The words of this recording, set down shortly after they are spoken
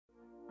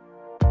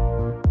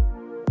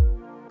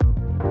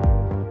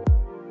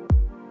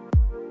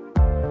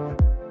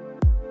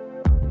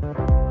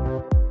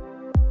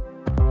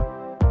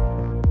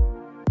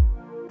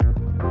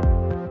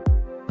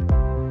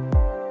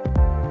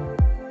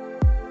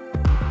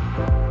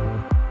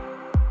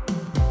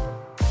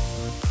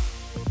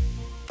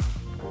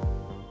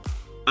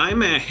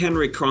I'm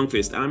Henrik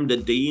Cronqvist. I'm the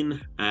Dean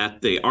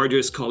at the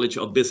Arduous College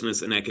of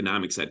Business and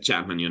Economics at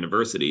Chapman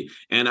University.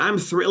 And I'm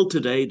thrilled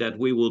today that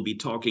we will be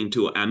talking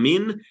to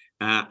Amin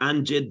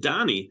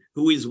Anjedani,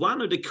 who is one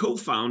of the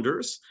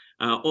co-founders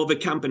of a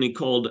company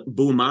called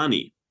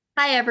BOMANI.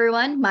 Hi,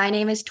 everyone. My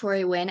name is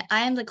Tori Nguyen.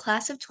 I am the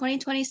class of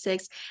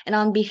 2026, and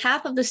on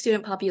behalf of the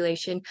student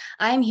population,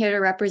 I am here to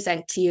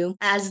represent to you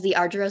as the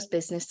Arduous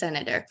Business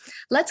Senator.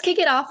 Let's kick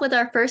it off with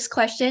our first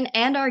question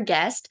and our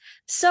guest.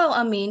 So,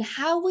 Amin,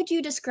 how would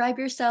you describe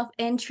yourself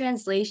in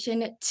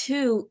translation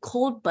to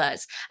cold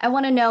buzz? I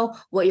want to know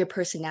what your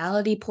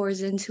personality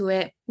pours into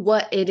it,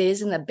 what it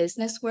is in the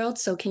business world.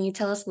 So can you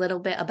tell us a little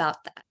bit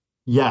about that?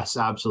 Yes,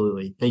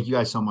 absolutely. Thank you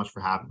guys so much for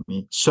having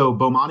me. So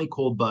BOMANI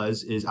Cold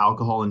Buzz is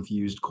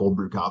alcohol-infused cold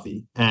brew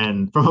coffee.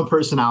 And from a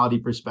personality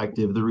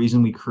perspective, the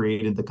reason we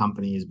created the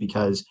company is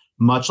because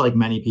much like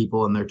many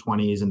people in their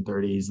 20s and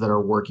 30s that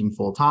are working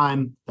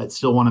full-time, that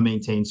still want to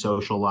maintain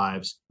social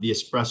lives, the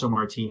espresso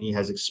martini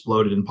has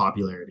exploded in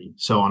popularity.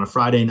 So on a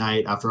Friday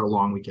night after a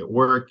long week at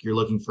work, you're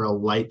looking for a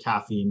light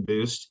caffeine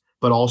boost,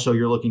 but also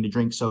you're looking to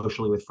drink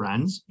socially with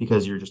friends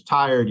because you're just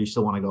tired, you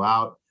still want to go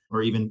out.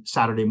 Or even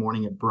Saturday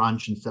morning at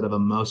brunch instead of a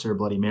mimosa or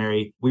Bloody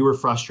Mary. We were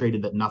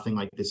frustrated that nothing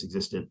like this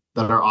existed,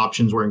 that our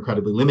options were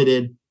incredibly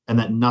limited, and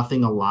that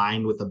nothing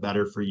aligned with a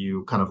better for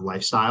you kind of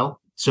lifestyle.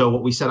 So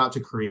what we set out to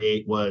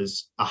create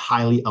was a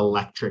highly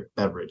electric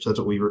beverage. That's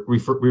what we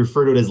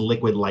refer to it as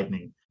liquid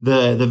lightning.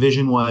 The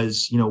vision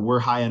was, we're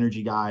high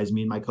energy guys.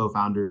 Me and my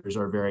co-founders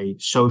are very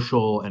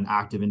social and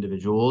active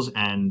individuals,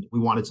 and we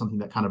wanted something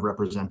that kind of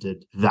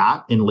represented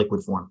that in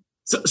liquid form.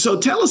 So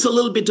tell us a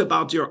little bit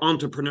about your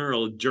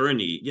entrepreneurial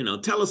journey.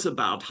 Tell us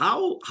about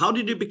how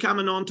did you become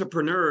an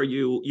entrepreneur?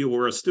 You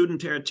were a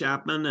student here at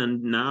Chapman,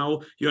 and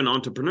now you're an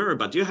entrepreneur,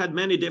 but you had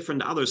many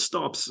different other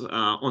stops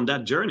on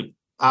that journey.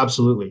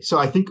 Absolutely. So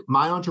I think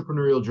my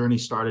entrepreneurial journey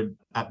started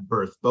at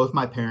birth. Both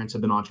my parents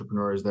have been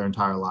entrepreneurs their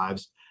entire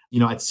lives.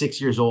 At 6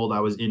 years old,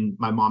 I was in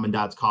my mom and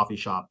dad's coffee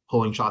shop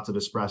pulling shots of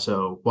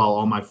espresso while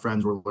all my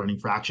friends were learning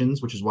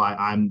fractions, which is why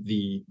I'm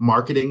the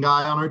marketing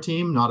guy on our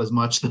team, not as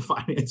much the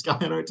finance guy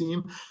on our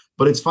team.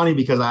 But it's funny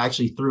because I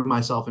actually threw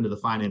myself into the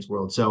finance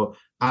world. So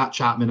at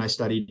Chapman, I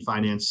studied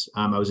finance.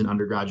 I was an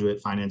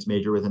undergraduate finance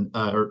major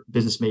or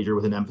business major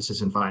with an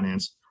emphasis in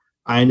finance.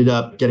 I ended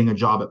up getting a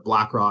job at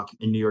BlackRock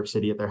in New York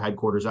City at their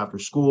headquarters after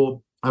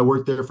school. I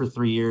worked there for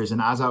 3 years.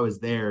 And as I was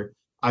there,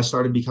 I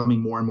started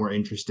becoming more and more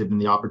interested in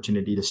the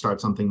opportunity to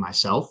start something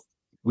myself.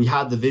 We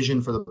had the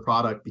vision for the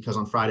product because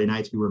on Friday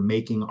nights, we were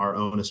making our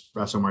own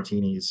espresso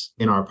martinis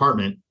in our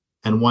apartment.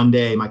 And one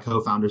day my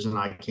co-founders and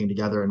I came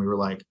together and we were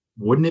like,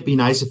 wouldn't it be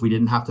nice if we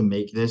didn't have to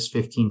make this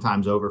 15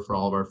 times over for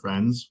all of our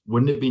friends?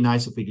 Wouldn't it be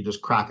nice if we could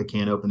just crack a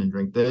can open and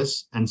drink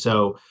this? And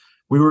so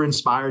we were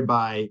inspired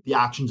by the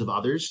actions of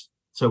others.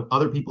 So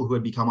other people who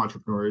had become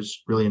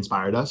entrepreneurs really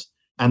inspired us.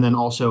 And then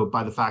also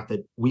by the fact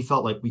that we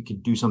felt like we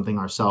could do something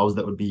ourselves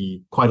that would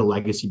be quite a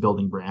legacy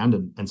building brand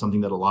and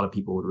something that a lot of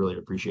people would really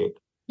appreciate.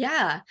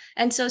 Yeah.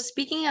 And so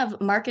speaking of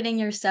marketing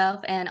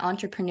yourself and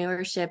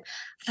entrepreneurship,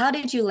 how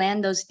did you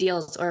land those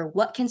deals, or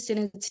what can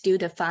students do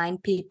to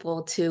find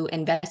people to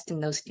invest in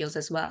those deals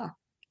as well?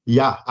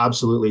 Yeah,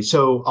 absolutely.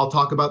 So I'll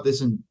talk about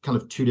this in kind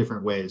of two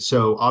different ways.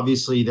 So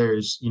obviously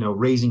there's,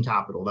 raising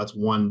capital. That's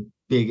one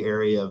big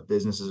area of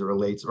business as it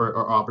relates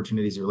or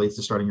opportunities as it relates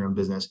to starting your own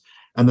business.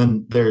 And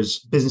then there's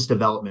business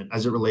development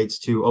as it relates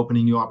to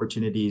opening new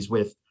opportunities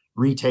with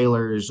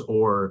retailers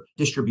or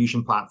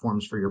distribution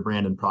platforms for your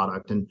brand and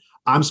product. And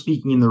I'm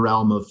speaking in the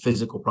realm of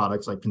physical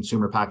products like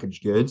consumer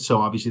packaged goods. So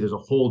obviously there's a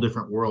whole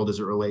different world as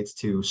it relates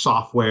to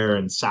software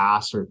and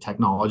SaaS or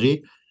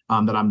technology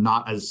that I'm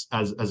not as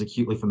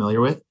acutely familiar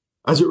with.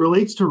 As it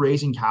relates to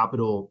raising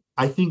capital,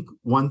 I think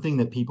one thing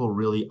that people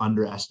really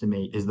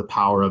underestimate is the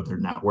power of their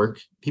network.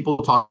 People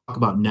talk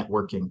about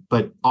networking,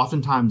 but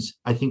oftentimes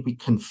I think we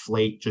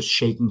conflate just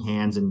shaking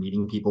hands and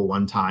meeting people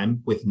one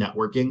time with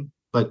networking.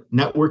 But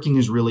networking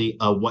is really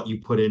a what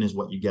you put in is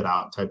what you get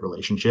out type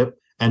relationship.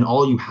 And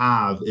all you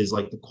have is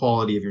like the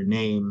quality of your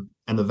name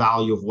and the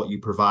value of what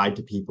you provide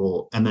to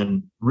people, and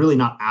then really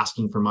not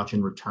asking for much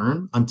in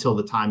return until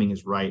the timing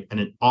is right and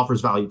it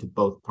offers value to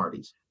both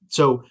parties.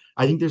 So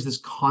I think there's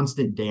this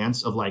constant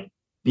dance of like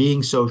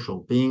being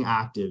social, being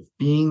active,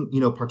 being,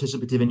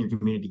 participative in your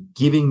community,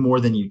 giving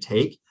more than you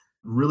take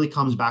really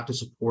comes back to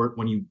support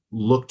when you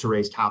look to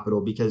raise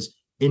capital, because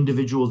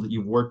individuals that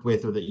you've worked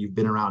with or that you've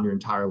been around your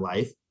entire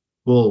life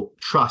will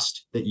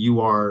trust that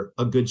you are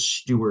a good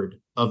steward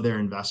of their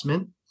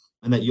investment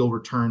and that you'll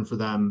return for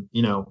them,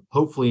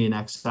 hopefully in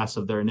excess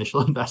of their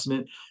initial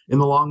investment in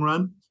the long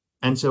run.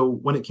 And so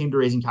when it came to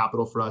raising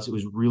capital for us, it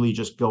was really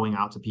just going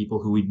out to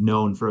people who we'd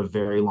known for a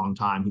very long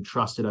time, who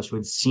trusted us, who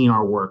had seen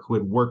our work, who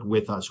had worked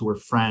with us, who were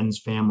friends,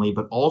 family,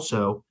 but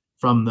also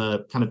from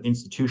the kind of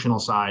institutional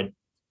side,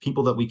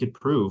 people that we could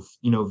prove,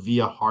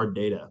 via hard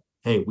data.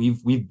 Hey,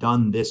 we've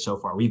done this so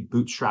far. We've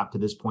bootstrapped to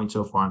this point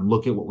so far, and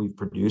look at what we've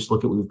produced.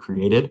 Look at what we've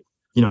created.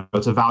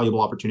 It's a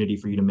valuable opportunity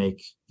for you to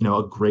make,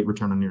 a great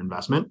return on your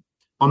investment.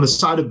 On the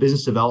side of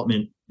business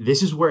development,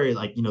 this is where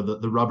like,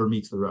 the rubber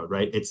meets the road,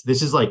 right?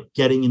 This is like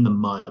getting in the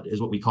mud is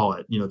what we call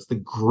it. It's the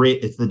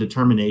grit, it's the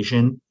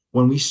determination.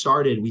 When we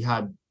started, we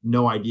had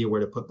no idea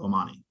where to put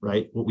BOMANI,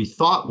 right? What we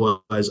thought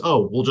was,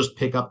 oh, we'll just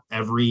pick up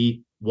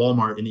every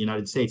Walmart in the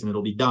United States and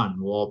it'll be done.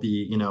 We'll all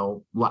be,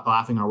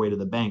 laughing our way to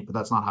the bank, but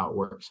that's not how it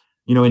works.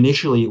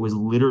 Initially it was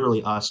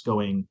literally us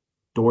going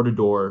door to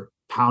door,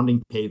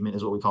 pounding pavement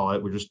is what we call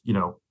it. We're just,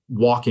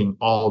 walking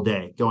all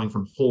day, going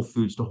from Whole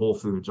Foods to Whole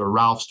Foods, or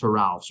Ralph's to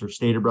Ralph's, or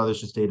Stater Brothers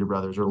to Stater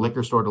Brothers, or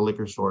liquor store to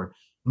liquor store,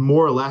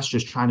 more or less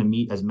just trying to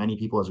meet as many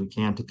people as we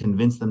can to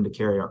convince them to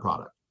carry our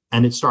product.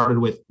 And it started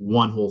with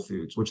one Whole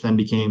Foods, which then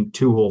became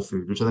two Whole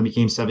Foods, which then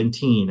became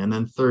 17 and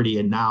then 30.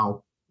 And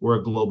now we're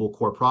a global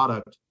core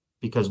product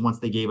because once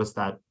they gave us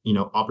that,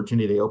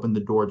 opportunity, they opened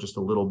the door just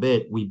a little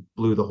bit, we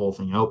blew the whole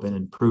thing open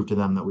and proved to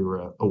them that we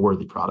were a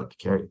worthy product to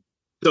carry.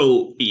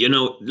 So,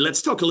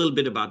 let's talk a little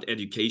bit about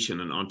education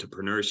and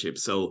entrepreneurship.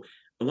 So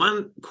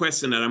one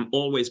question that I'm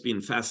always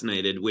been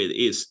fascinated with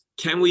is,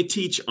 can we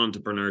teach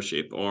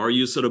entrepreneurship, or are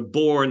you sort of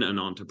born an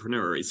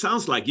entrepreneur? It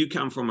sounds like you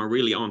come from a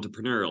really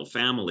entrepreneurial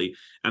family,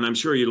 and I'm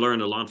sure you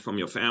learned a lot from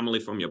your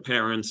family, from your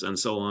parents and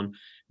so on.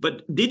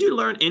 But did you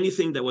learn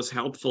anything that was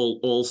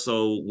helpful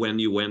also when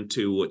you went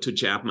to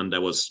Chapman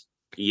that was,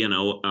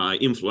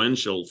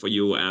 influential for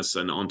you as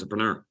an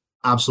entrepreneur?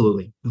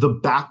 Absolutely. The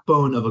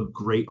backbone of a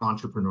great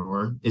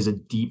entrepreneur is a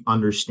deep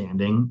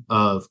understanding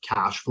of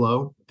cash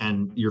flow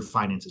and your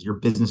finances, your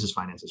business's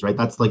finances, right?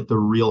 That's like the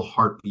real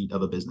heartbeat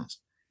of a business.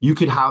 You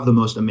could have the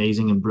most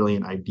amazing and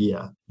brilliant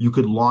idea. You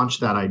could launch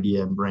that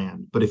idea and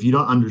brand, but if you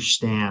don't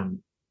understand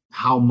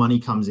how money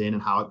comes in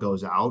and how it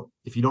goes out,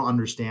 if you don't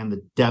understand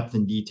the depth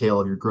and detail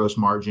of your gross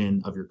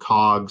margin, of your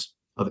COGS,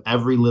 of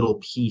every little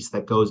piece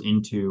that goes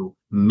into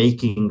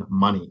making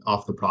money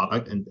off the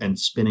product and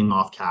spinning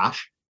off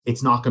cash,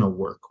 it's not going to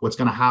work. What's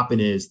going to happen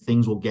is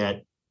things will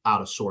get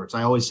out of sorts.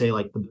 I always say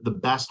like the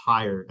best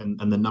hire and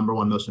the number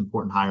one most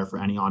important hire for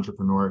any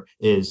entrepreneur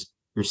is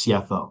your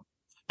CFO.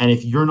 And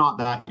if you're not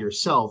that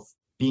yourself,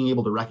 being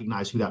able to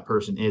recognize who that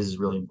person is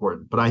really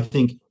important. But I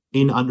think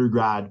in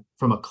undergrad,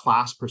 from a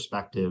class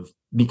perspective,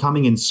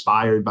 becoming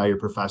inspired by your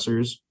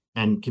professors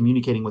and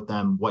communicating with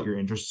them what your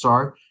interests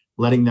are,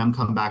 letting them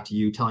come back to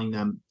you, telling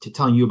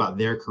you about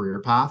their career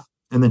path,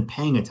 and then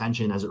paying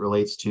attention as it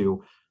relates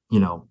to,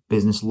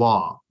 business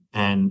law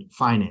and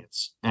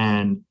finance.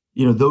 And,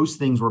 those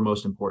things were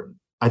most important.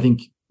 I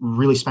think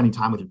really spending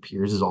time with your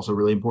peers is also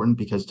really important,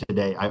 because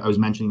today, I was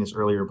mentioning this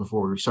earlier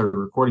before we started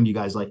recording, you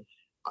guys, like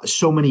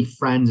so many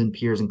friends and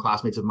peers and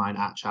classmates of mine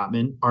at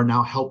Chapman are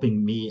now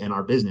helping me and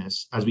our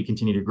business as we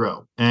continue to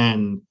grow.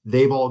 And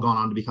they've all gone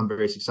on to become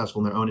very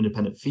successful in their own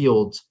independent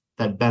fields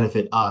that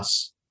benefit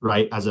us,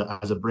 right, as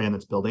a brand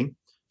that's building.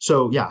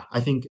 So yeah, I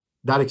think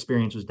that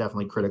experience was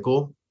definitely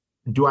critical.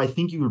 Do I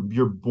think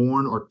you're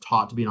born or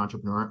taught to be an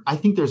entrepreneur? I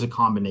think there's a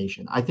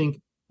combination. I think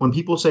when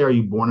people say, are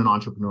you born an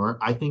entrepreneur?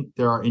 I think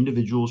there are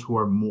individuals who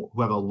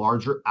have a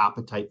larger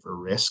appetite for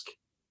risk.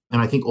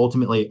 And I think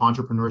ultimately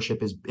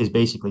entrepreneurship is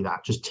basically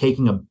that, just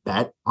taking a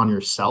bet on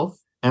yourself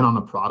and on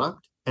a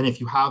product. And if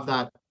you have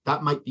that,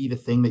 that might be the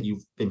thing that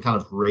you've been kind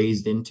of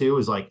raised into,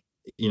 is like,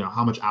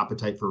 how much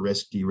appetite for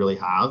risk do you really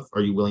have?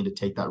 Are you willing to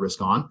take that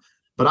risk on?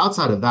 But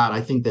outside of that,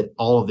 I think that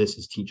all of this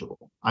is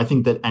teachable. I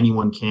think that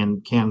anyone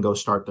can go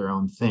start their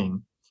own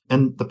thing.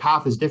 And the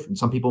path is different.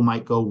 Some people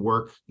might go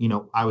work,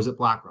 I was at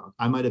BlackRock.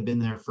 I might have been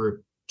there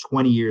for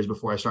 20 years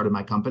before I started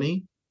my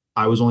company.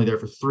 I was only there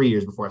for 3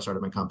 years before I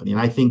started my company.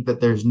 And I think that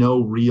there's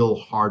no real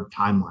hard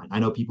timeline. I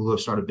know people who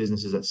have started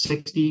businesses at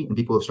 60 and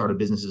people who have started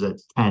businesses at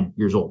 10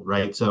 years old,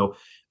 right? So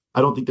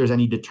I don't think there's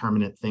any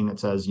determinate thing that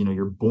says,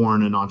 you're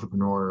born an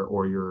entrepreneur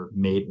or you're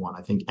made one.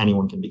 I think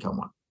anyone can become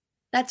one.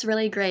 That's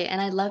really great. And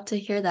I love to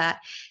hear that.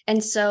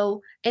 And so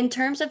in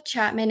terms of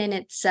Chapman in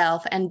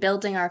itself and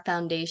building our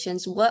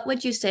foundations, what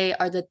would you say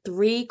are the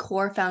 3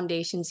 core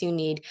foundations you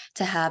need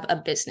to have a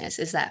business?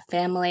 Is that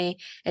family?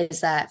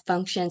 Is that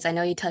functions? I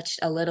know you touched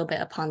a little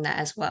bit upon that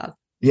as well.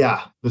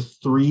 Yeah, the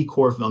 3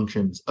 core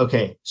functions.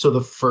 Okay, so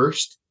the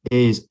first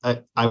is,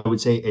 I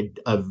would say,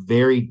 a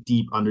very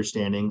deep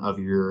understanding of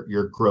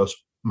your gross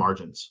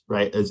margins,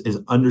 right? Is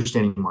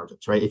understanding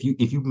margins, right? If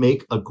you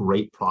make a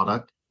great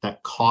product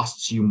that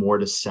costs you more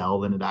to sell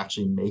than it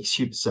actually makes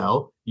you to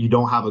sell, you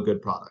don't have a good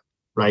product,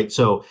 right?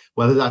 So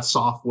whether that's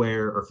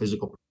software or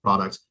physical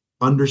products,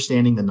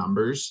 understanding the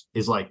numbers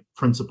is like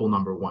principle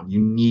number 1. You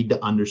need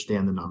to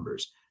understand the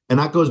numbers. And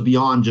that goes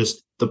beyond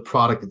just the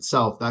product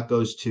itself. That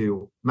goes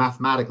to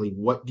mathematically,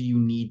 what do you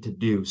need to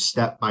do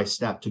step by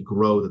step to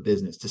grow the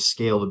business, to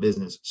scale the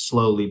business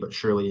slowly but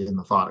surely and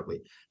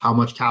methodically? How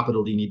much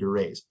capital do you need to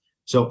raise?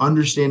 So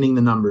understanding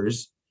the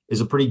numbers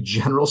is a pretty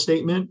general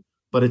statement,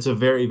 but it's a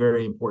very,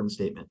 very important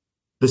statement.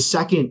 The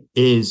second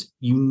is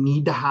you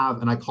need to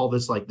have, and I call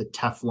this like the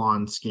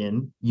Teflon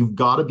skin. You've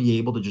got to be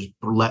able to just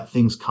let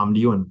things come to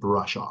you and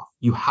brush off.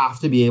 You have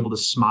to be able to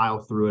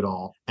smile through it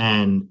all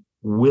and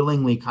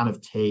willingly kind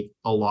of take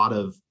a lot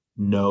of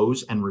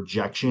no's and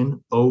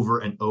rejection over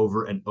and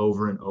over and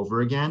over and over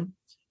again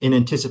in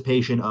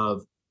anticipation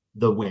of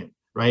the win.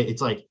 right?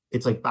 It's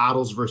like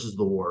battles versus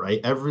the war, right?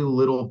 Every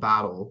little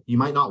battle, you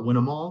might not win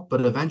them all,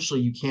 but eventually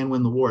you can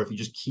win the war if you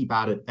just keep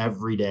at it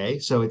every day.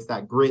 So it's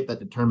that grit, that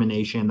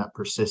determination, that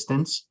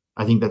persistence.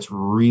 I think that's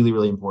really,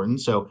 really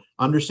important. So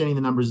understanding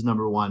the numbers is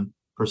number one,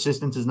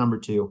 persistence is number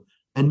two.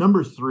 And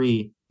number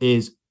three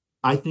is,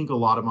 I think a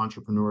lot of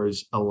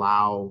entrepreneurs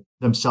allow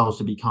themselves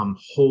to become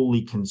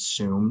wholly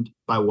consumed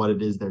by what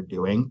it is they're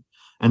doing.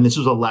 And this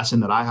was a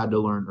lesson that I had to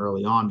learn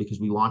early on because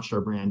we launched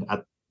our brand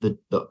at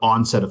the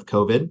onset of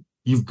COVID.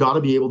 You've got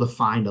to be able to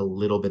find a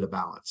little bit of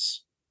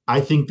balance.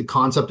 I think the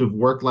concept of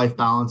work-life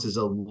balance is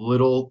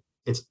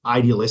it's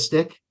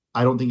idealistic.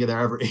 I don't think there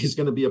ever is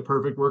going to be a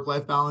perfect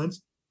work-life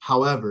balance.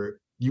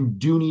 However, you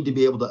do need to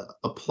be able to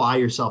apply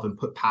yourself and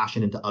put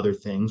passion into other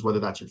things, whether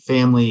that's your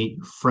family,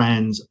 your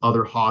friends,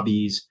 other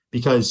hobbies,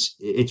 because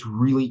it's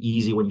really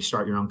easy when you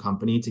start your own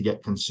company to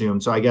get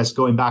consumed. So I guess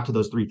going back to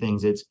those three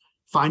things, it's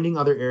finding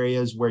other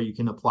areas where you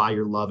can apply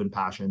your love and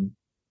passion.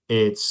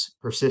 It's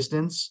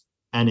persistence,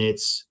 and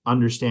it's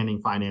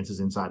understanding finances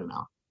inside and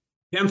out.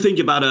 Can't think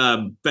about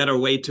a better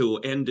way to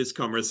end this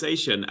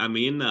conversation. I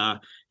mean,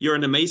 you're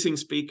an amazing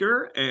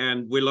speaker,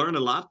 and we learned a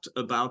lot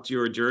about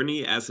your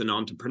journey as an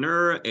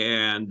entrepreneur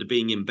and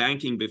being in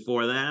banking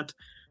before that.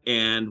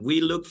 And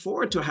we look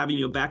forward to having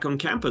you back on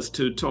campus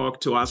to talk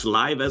to us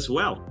live as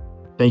well.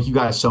 Thank you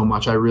guys so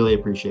much. I really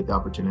appreciate the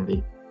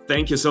opportunity.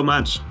 Thank you so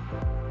much.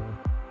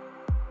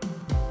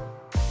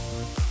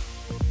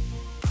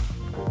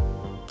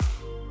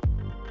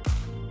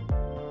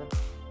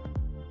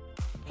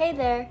 Hey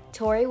there,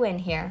 Tori Nguyen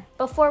here.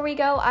 Before we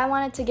go, I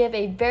wanted to give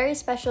a very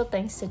special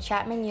thanks to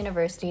Chapman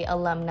University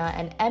alumna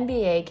and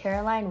MBA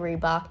Caroline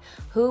Reebok,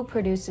 who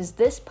produces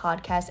this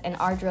podcast, and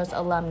Ardros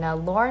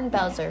alumna Lauren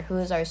Belzer, who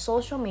is our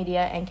social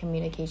media and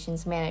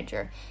communications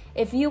manager.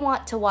 If you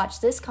want to watch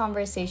this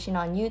conversation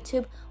on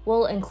YouTube,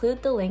 we'll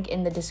include the link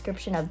in the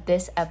description of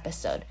this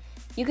episode.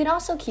 You can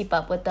also keep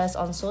up with us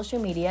on social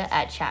media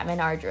at Chapman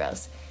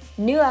Ardros.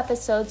 New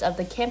episodes of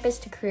the Campus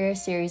to Career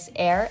series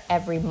air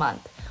every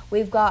month.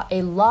 We've got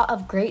a lot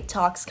of great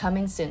talks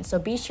coming soon, so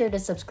be sure to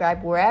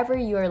subscribe wherever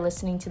you are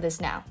listening to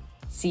this now.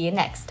 See you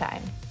next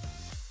time.